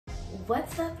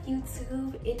What's up,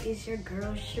 YouTube? It is your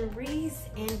girl Sharice,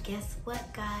 and guess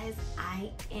what, guys?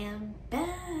 I am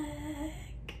back.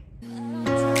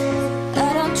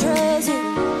 I don't trust you.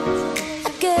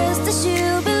 I guess that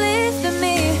you believe in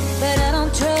me, but I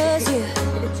don't trust you.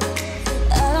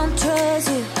 I don't trust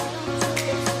you.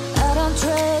 I don't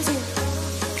trust you.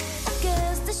 I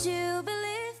guess that you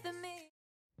believe in me.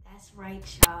 That's right,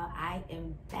 y'all. I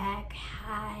am back.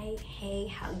 Hi, hey,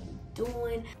 how you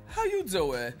doing? How you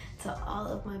doing? To all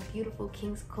of my beautiful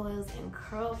Kinks, Coils, and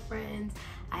Curl friends,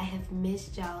 I have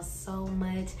missed y'all so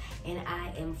much, and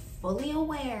I am fully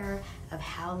aware of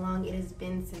how long it has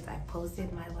been since I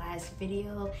posted my last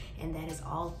video, and that is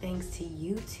all thanks to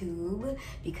YouTube,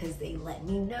 because they let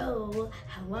me know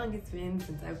how long it's been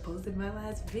since I posted my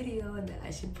last video and that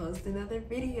I should post another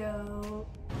video.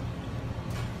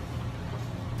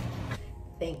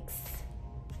 Thanks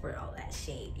for all that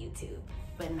shade, YouTube.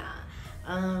 But nah,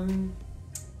 I'm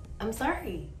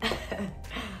sorry.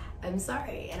 I'm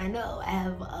sorry, and I know I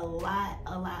have a lot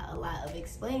of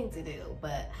explaining to do,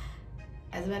 but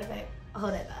as a matter of fact,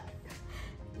 hold that thought.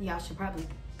 Y'all should probably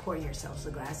pour yourselves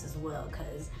a glass as well,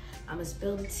 because I'm gonna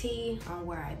spill the tea on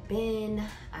where I've been.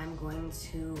 I'm gonna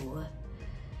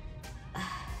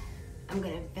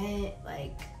vent,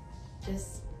 like,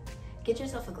 just get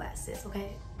yourself a glass, sis,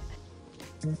 okay?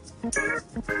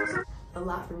 A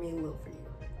lot for me, a little for you.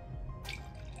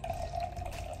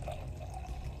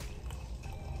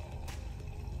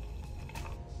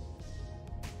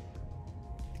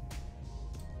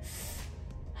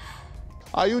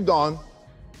 Are you done?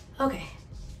 Okay,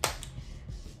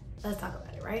 let's talk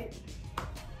about it, right?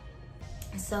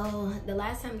 So the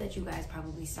last time that you guys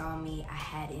probably saw me, I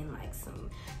had in like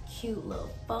some cute little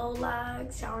faux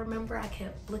locks. Y'all remember I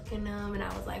kept flicking them and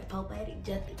I was like, poetic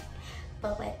justice,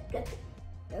 poetic justice.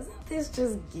 Doesn't this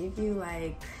just give you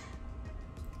like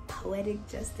poetic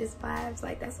justice vibes?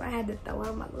 Like, that's why I had to throw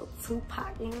on my little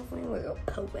Tupac, you know what I'm saying? Like a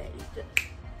poetic justice,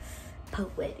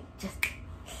 poetic justice.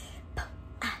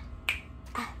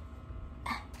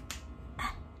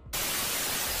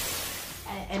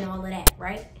 And all of that,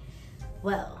 right?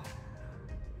 Well,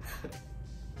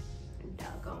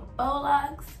 doggone faux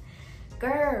locks,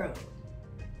 girl,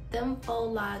 them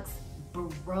faux locks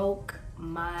broke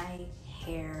my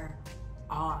hair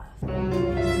off. You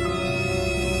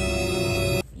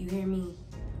hear me?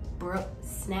 Broke,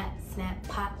 snap, snap,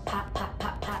 pop, pop, pop,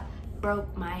 pop, pop,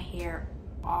 broke my hair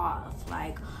off.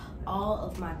 Like, all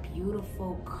of my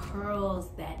beautiful curls,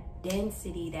 that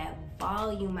density, that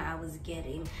volume I was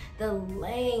getting, the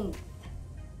length,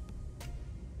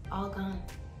 all gone.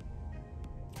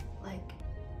 Like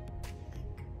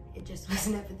it just was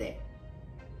never there.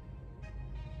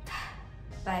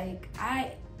 Like,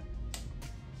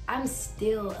 I'm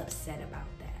still upset about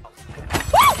that.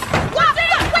 What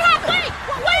happened?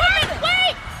 Wait!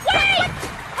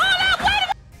 Hold up,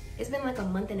 wait! It's been like a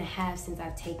month and a half since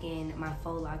I've taken my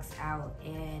faux locks out,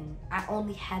 and I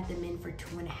only had them in for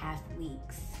 2.5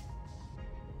 weeks.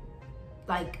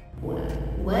 Like,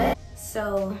 what?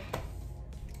 So,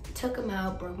 took them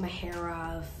out, broke my hair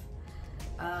off.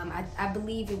 I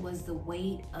believe it was the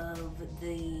weight of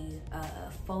the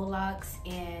faux locks,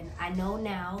 and I know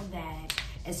now that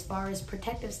as far as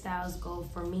protective styles go,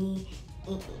 for me,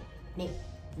 nip.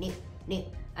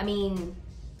 I mean,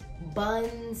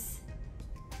 buns,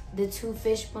 the 2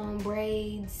 fishbone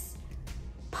braids,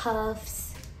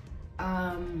 puffs,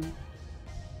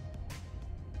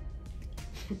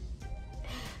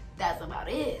 that's about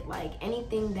it. Like,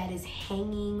 anything that is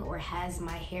hanging or has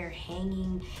my hair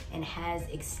hanging and has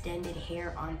extended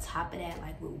hair on top of that,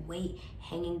 like with weight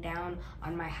hanging down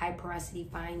on my high porosity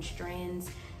fine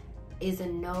strands, is a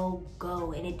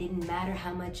no-go. And it didn't matter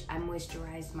how much I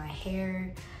moisturized my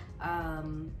hair.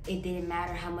 It didn't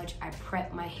matter how much I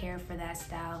prepped my hair for that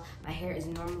style. My hair is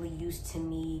normally used to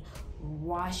me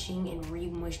washing and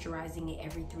re-moisturizing it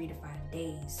every 3 to 5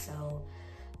 days. So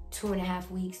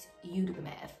 2.5 weeks, you do the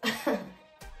math.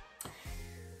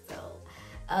 So,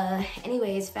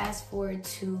 anyways, fast forward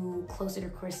to closer to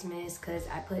Christmas, cause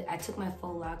I took my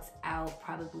faux locks out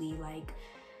probably like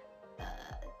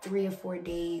 3 or 4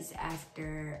 days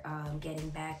after getting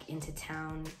back into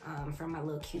town from my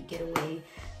little cute getaway.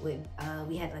 We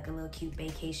had like a little cute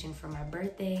vacation for my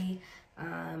birthday,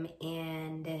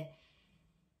 and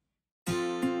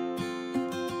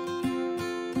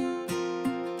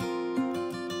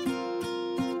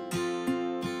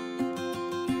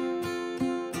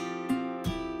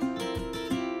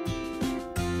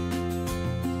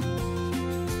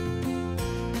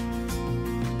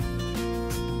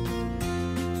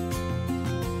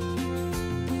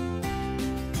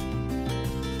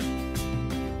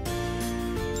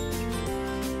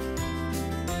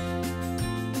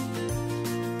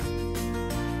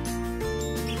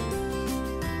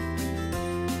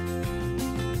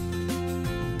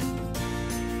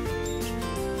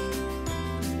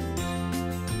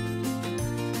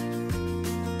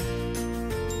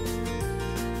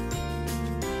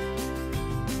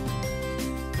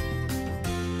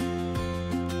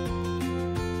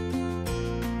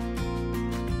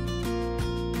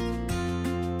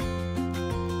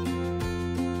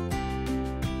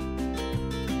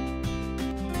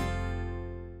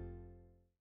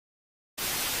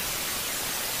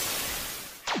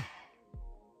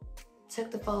took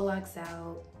the faux locks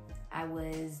out. I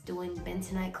was doing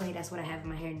bentonite clay, that's what I have in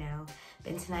my hair now.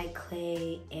 Bentonite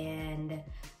clay and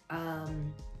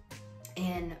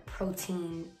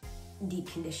protein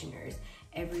deep conditioners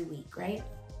every week, right?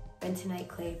 Bentonite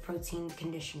clay, protein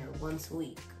conditioner once a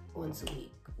week.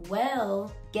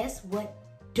 Well, guess what,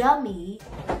 dummy?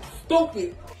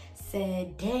 Stupid.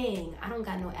 Said, dang, I don't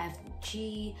got no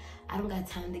FG. I don't got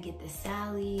time to get the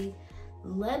Sally.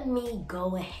 Let me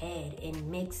go ahead and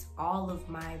mix all of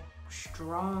my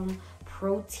strong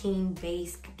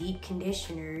protein-based deep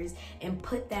conditioners and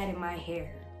put that in my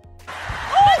hair. Who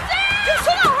is that? You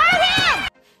should have heard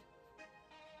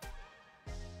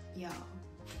him! Y'all.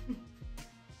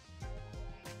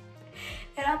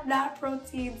 And I'm not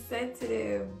protein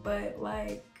sensitive, but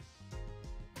like,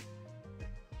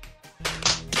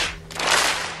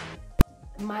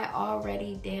 my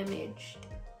already damaged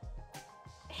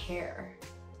hair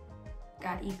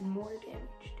got even more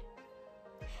damaged.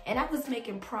 And I was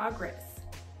making progress.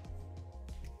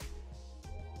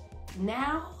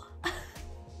 Now,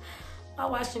 my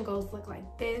wash and goes look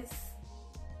like this.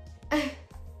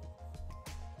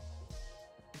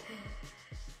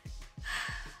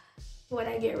 When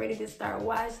I get ready to start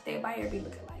wash day, my hair be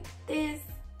looking like this.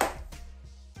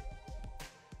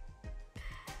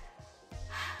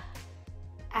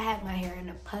 I had my hair in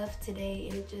a puff today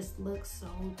and it just looks so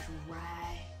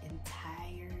dry and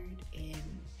tired and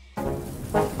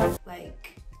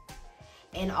like,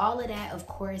 and all of that of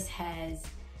course has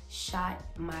shot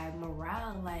my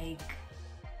morale. Like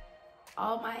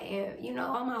all my, you know,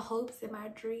 all my hopes and my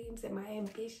dreams and my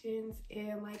ambitions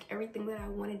and like everything that I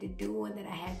wanted to do and that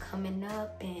I had coming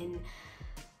up and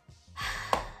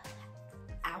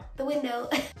out the window.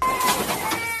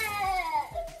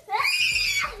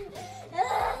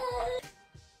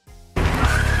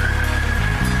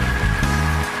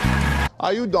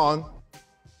 Are you done?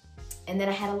 And then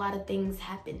I had a lot of things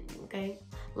happen, okay?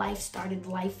 Life started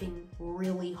lifing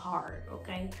really hard,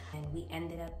 okay? And we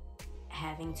ended up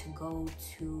having to go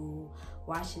to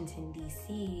Washington,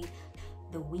 D.C.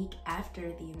 the week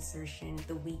after the insertion,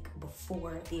 the week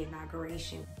before the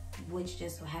inauguration, which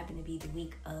just so happened to be the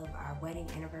week of our wedding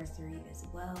anniversary as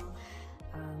well.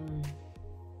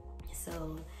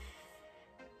 So,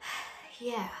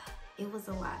 yeah, it was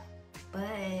a lot,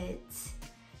 but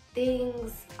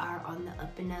things are on the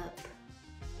up and up.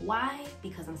 Why?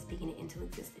 Because I'm speaking it into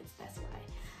existence, that's why.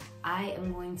 I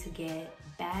am going to get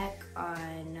back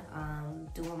on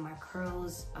doing my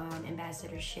curls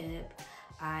ambassadorship.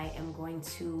 I am going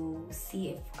to see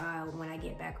if when I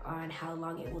get back on how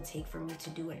long it will take for me to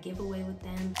do a giveaway with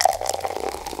them.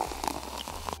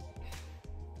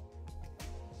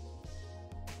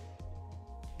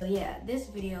 But yeah, this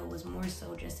video was more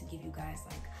so just to give you guys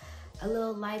like a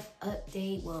little life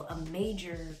update, well, a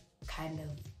major kind of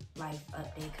life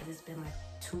update, because it's been like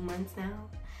 2 months now.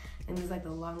 And it was like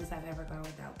the longest I've ever gone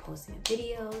without posting a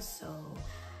video. So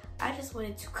I just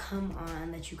wanted to come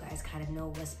on, let you guys kind of know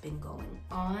what's been going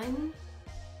on.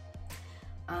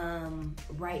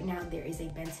 Right now there is a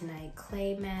bentonite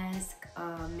clay mask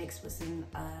mixed with some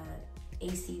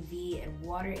ACV and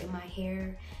water in my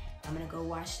hair. I'm gonna go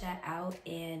wash that out,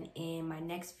 and in my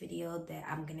next video that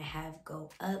I'm gonna have go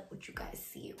up, which you guys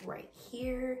see it right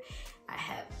here, I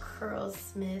have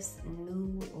Curlsmith's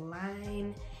new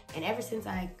line. And ever since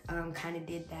I kind of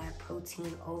did that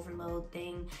protein overload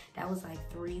thing, that was like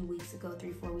 3 weeks ago,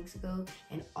 3-4 weeks ago,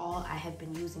 and all I have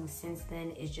been using since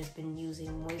then is just been using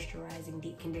moisturizing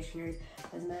deep conditioners.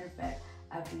 As a matter of fact,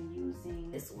 I've been using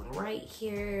this one right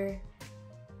here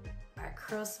by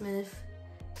Curlsmith.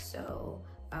 So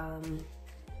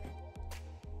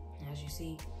as you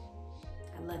see,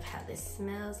 I love how this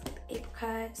smells like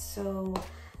apricot. So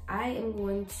I am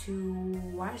going to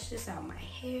wash this out my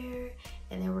hair,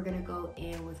 and then we're gonna go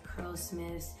in with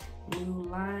Curlsmith's new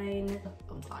line.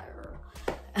 I'm tired.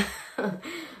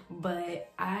 But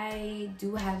I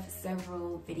do have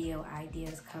several video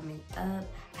ideas coming up.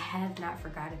 I have not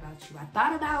forgot about you. I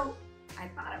thought about it.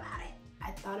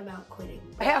 I thought about quitting.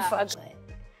 Have fun. But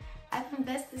I've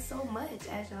invested so much,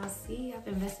 as y'all see. I've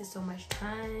invested so much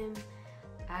time.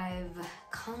 I've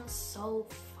come so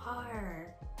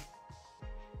far.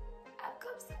 I've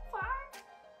come so far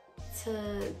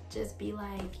to just be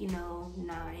like, you know,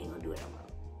 nah, I ain't gonna do it no more.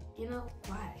 You know,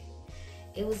 why?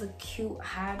 It was a cute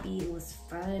hobby. It was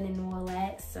fun and all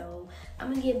that. So I'm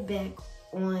gonna get back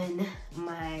on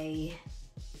my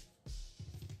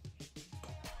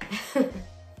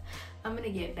I'm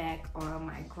gonna get back on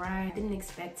my grind. I didn't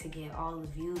expect to get all the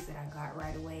views that I got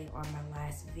right away on my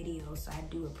last video, so I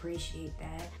do appreciate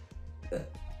that.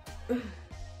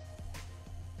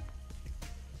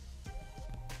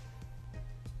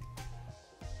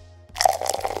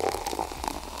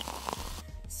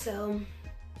 So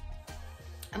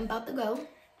I'm about to go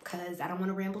because I don't want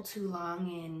to ramble too long,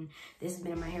 and this has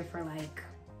been in my hair for like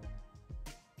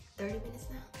 30 minutes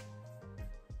now.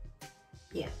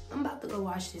 Yeah, I'm about to go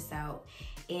wash this out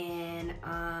and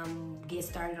get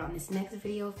started on this next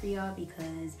video for y'all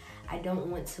because I don't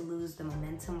want to lose the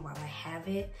momentum while I have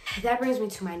it. That brings me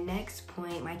to my next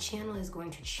point. My channel is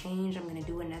going to change. I'm gonna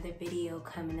do another video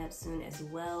coming up soon as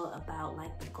well about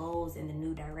like the goals and the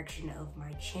new direction of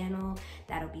my channel.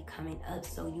 That'll be coming up,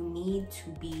 so you need to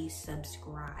be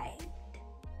subscribed.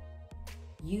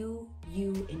 You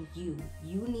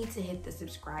need to hit the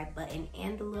subscribe button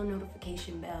and the little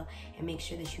notification bell and make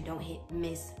sure that you don't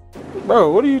miss.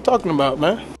 Bro, what are you talking about,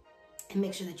 man? And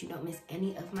make sure that you don't miss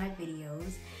any of my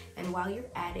videos. And while you're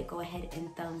at it, go ahead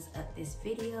and thumbs up this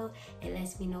video. It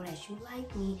lets me know that you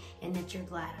like me and that you're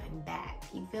glad I'm back.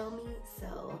 You feel me?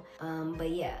 So, but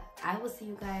yeah, I will see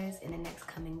you guys in the next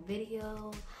coming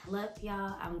video. Love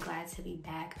y'all. I'm glad to be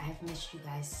back. I've missed you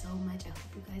guys so much. I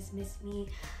hope you guys miss me.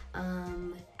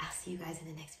 I'll see you guys in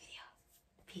the next video.